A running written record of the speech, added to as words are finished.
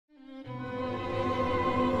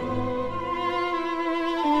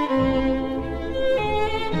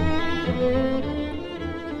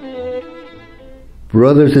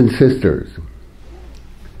Brothers and sisters,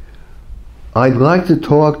 I'd like to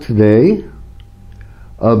talk today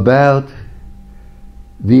about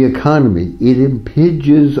the economy. It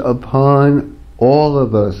impinges upon all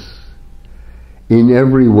of us in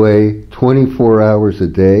every way, 24 hours a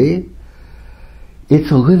day.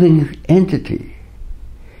 It's a living entity.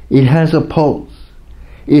 It has a pulse.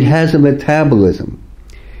 It has a metabolism.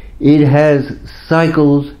 It has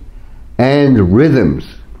cycles and rhythms.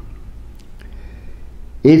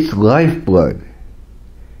 Its lifeblood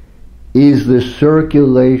is the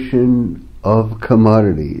circulation of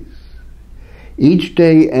commodities. Each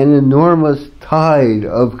day an enormous tide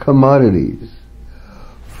of commodities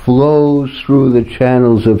flows through the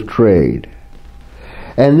channels of trade.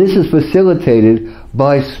 And this is facilitated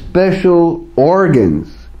by special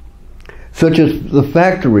organs, such as the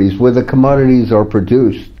factories where the commodities are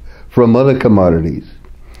produced from other commodities.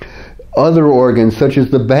 Other organs such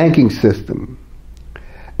as the banking system,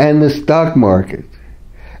 and the stock market,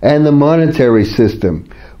 and the monetary system,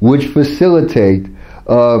 which facilitate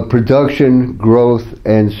production, growth,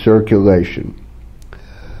 and circulation.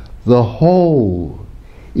 The whole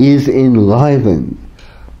is enlivened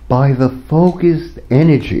by the focused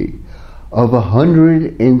energy of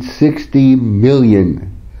 160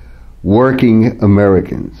 million working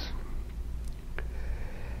Americans.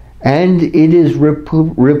 And it is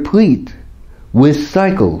replete with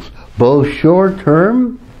cycles, both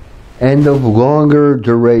short-term and of longer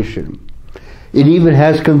duration. It even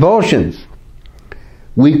has convulsions.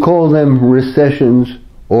 We call them recessions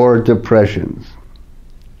or depressions.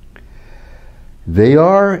 They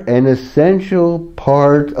are an essential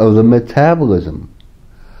part of the metabolism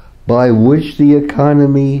by which the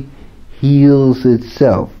economy heals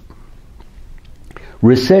itself.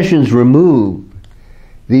 Recessions remove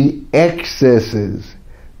the excesses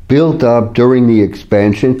built up during the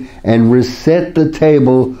expansion and reset the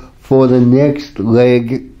table for the next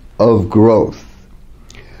leg of growth.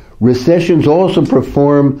 Recessions also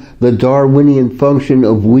perform the Darwinian function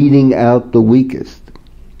of weeding out the weakest.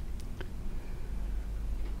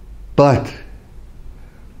 But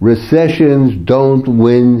recessions don't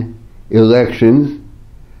win elections,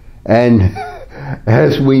 and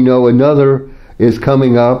as we know, another is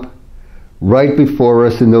coming up right before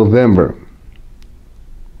us in November.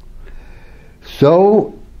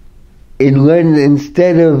 So,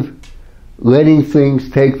 instead of letting things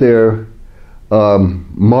take their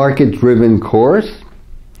market-driven course,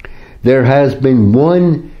 there has been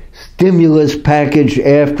one stimulus package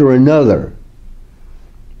after another,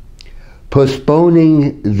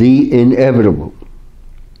 postponing the inevitable.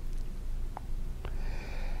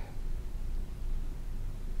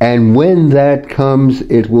 And when that comes,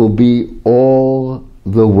 it will be all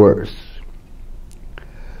the worse.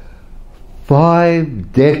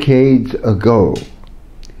 5 decades ago,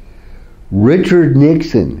 Richard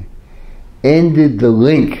Nixon ended the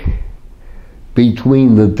link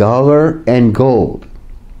between the dollar and gold,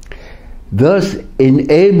 thus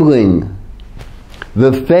enabling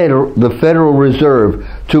the Federal Reserve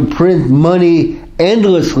to print money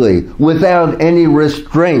endlessly without any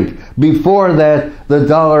restraint. Before that, the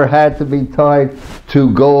dollar had to be tied to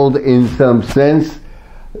gold in some sense.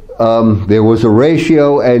 There was a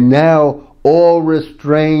ratio, and now all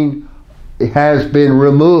restraint has been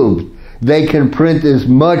removed. They can print as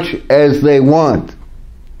much as they want.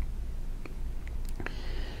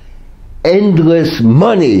 Endless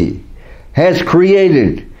money has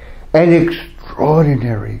created an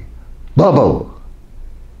extraordinary bubble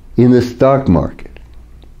in the stock market.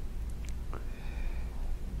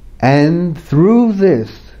 And through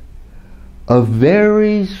this, a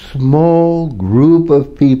very small group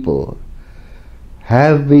of people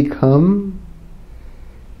have become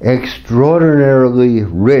extraordinarily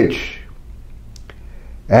rich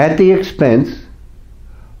at the expense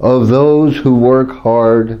of those who work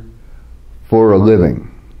hard for a living.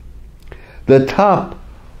 The top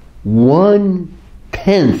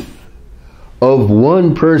 1/10 of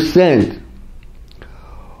 1%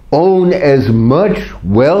 own as much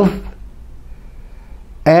wealth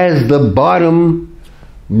as the bottom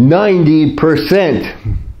 90%.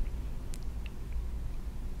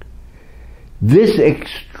 This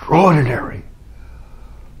extraordinary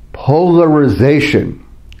polarization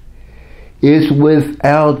is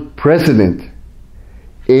without precedent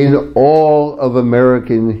in all of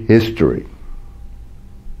American history.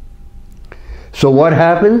 So what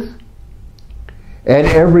happens? At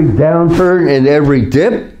every downturn and every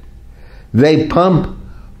dip, they pump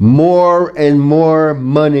more and more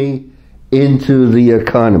money into the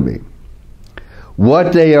economy.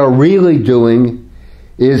 What they are really doing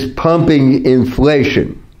is pumping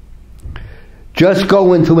inflation. Just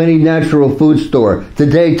go into any natural food store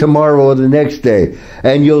today, tomorrow, or the next day,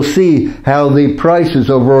 and you'll see how the prices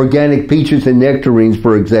of organic peaches and nectarines,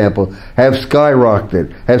 for example, have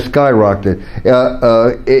skyrocketed,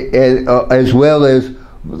 as well as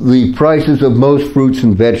the prices of most fruits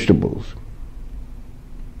and vegetables.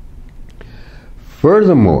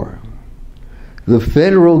 Furthermore, the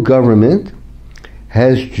federal government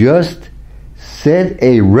has just set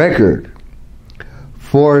a record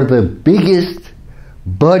for the biggest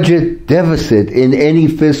budget deficit in any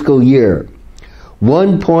fiscal year,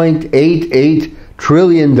 $1.88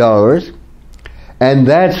 trillion, and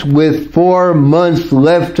that's with 4 months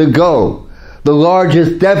left to go, the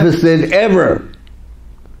largest deficit ever.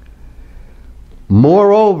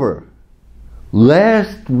 Moreover,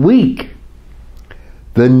 last week,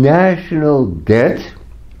 the national debt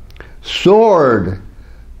soared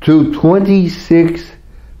to $26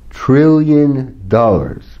 trillion.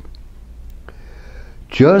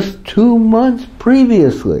 Just 2 months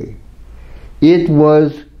previously, it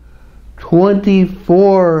was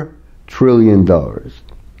 $24 trillion.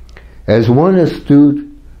 As one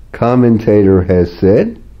astute commentator has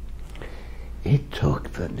said, it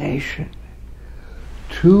took the nation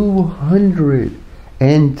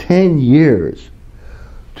 210 years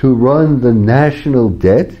to run the national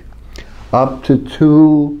debt up to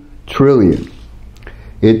 $2 trillion.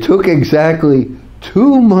 It took exactly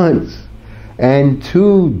 2 months and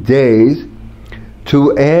 2 days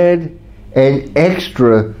to add an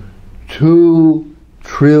extra $2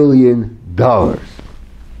 trillion.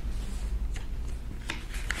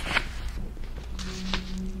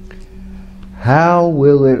 How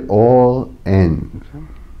will it all end?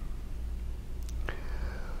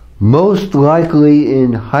 Most likely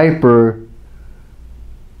in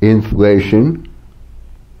hyperinflation,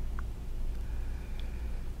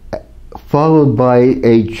 followed by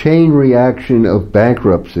a chain reaction of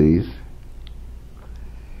bankruptcies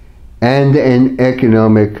and an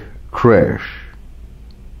economic crash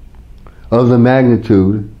of the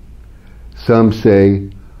magnitude, some say,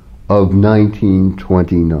 of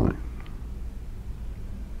 1929.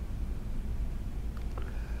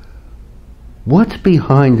 What's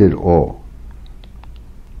behind it all?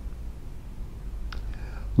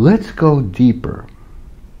 Let's go deeper.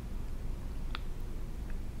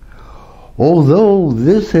 Although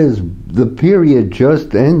the period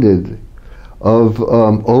just ended of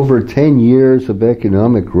over 10 years of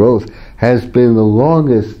economic growth has been the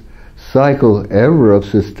longest cycle ever of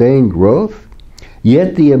sustained growth,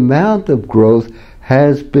 yet the amount of growth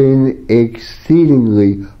has been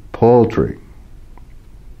exceedingly paltry.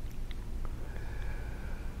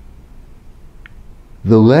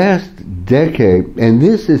 The last decade, and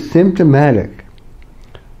this is symptomatic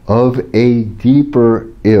of a deeper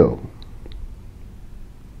ill.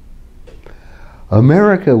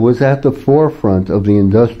 America was at the forefront of the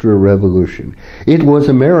Industrial Revolution. It was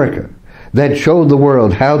America that showed the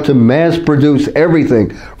world how to mass produce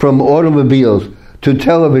everything from automobiles to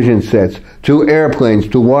television sets to airplanes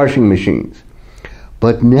to washing machines.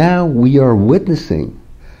 But now we are witnessing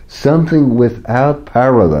something without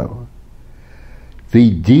parallel.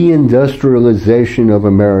 The deindustrialization of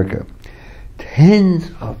America.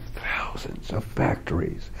 Tens of thousands of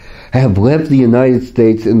factories have left the United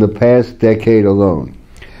States in the past decade alone.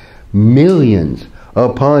 Millions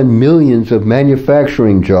upon millions of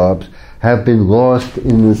manufacturing jobs have been lost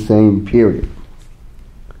in the same period.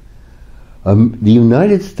 The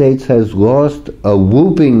United States has lost a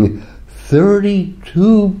whooping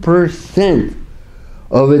 32%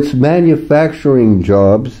 of its manufacturing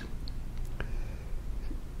jobs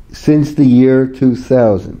since the year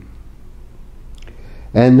 2000.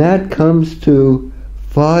 And that comes to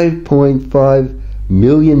 5.5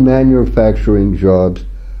 million manufacturing jobs.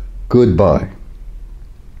 Goodbye.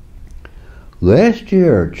 Last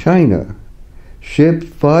year, China shipped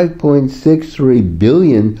 5.63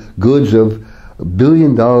 billion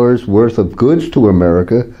dollars worth of goods to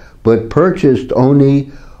America, but purchased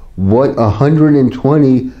only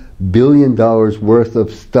 $120 billion worth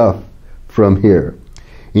of stuff from here.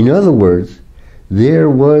 In other words, there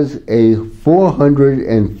was a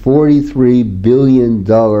 $443 billion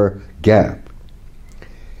gap.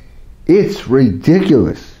 It's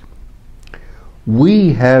ridiculous.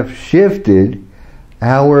 We have shifted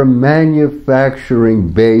our manufacturing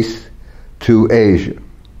base to Asia.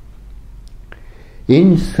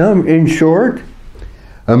 In short,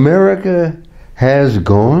 America has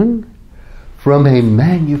gone from a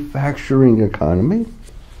manufacturing economy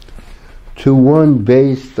to one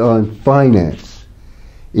based on finance,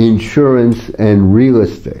 insurance, and real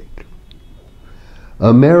estate.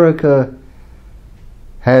 America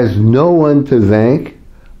has no one to thank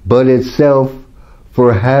but itself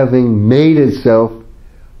for having made itself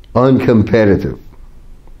uncompetitive.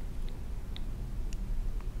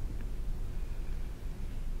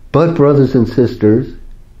 But, brothers and sisters,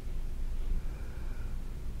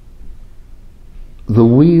 the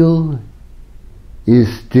wheel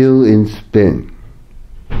is still in spin.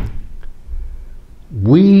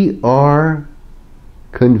 We are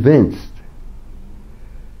convinced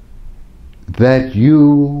that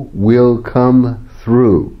you will come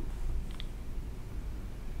through.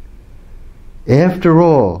 After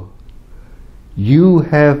all, you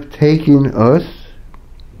have taken us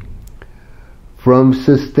from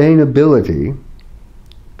sustainability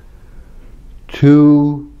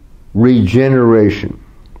to regeneration.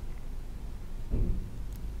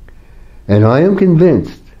 And I am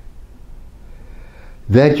convinced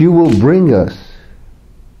that you will bring us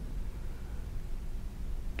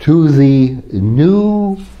to the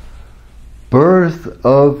new birth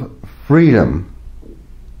of freedom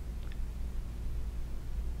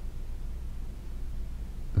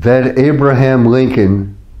that Abraham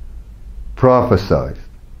Lincoln prophesied.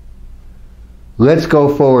 Let's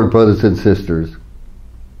go forward, brothers and sisters.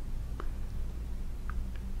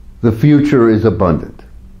 The future is abundant.